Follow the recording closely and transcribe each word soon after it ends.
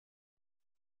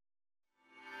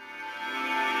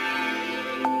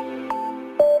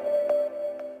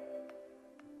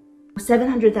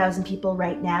700,000 people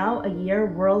right now a year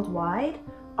worldwide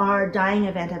are dying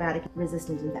of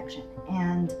antibiotic-resistant infection.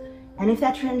 And if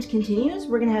that trend continues,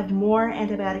 we're going to have more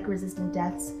antibiotic-resistant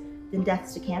deaths than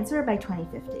deaths to cancer by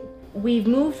 2050. We've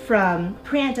moved from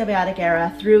pre-antibiotic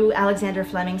era through Alexander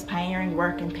Fleming's pioneering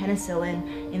work in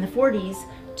penicillin in the 40s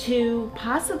to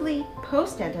possibly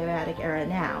post-antibiotic era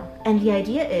now. And the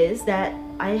idea is that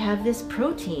I have this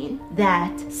protein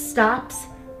that stops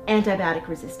antibiotic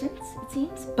resistance, it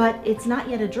seems, but it's not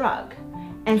yet a drug.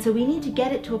 And so we need to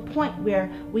get it to a point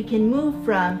where we can move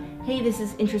from, hey, this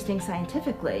is interesting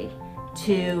scientifically,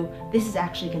 to this is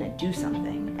actually going to do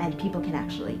something and people can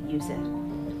actually use it.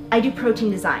 I do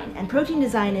protein design, and protein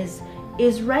design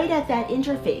is right at that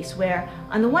interface where,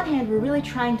 on the one hand, we're really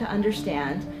trying to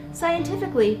understand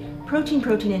scientifically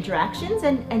protein-protein interactions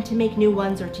and to make new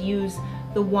ones or to use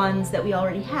the ones that we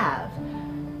already have.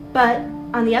 But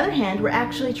on the other hand, we're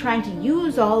actually trying to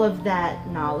use all of that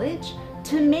knowledge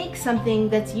to make something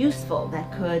that's useful,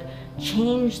 that could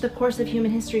change the course of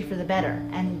human history for the better.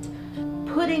 And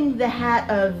putting the hat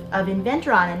of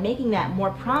inventor on and making that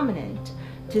more prominent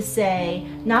to say,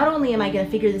 not only am I going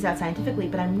to figure this out scientifically,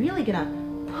 but I'm really going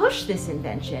to push this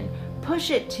invention, push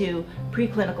it to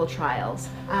preclinical trials.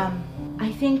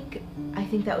 I think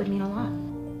that would mean a lot.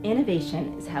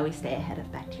 Innovation is how we stay ahead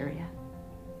of bacteria.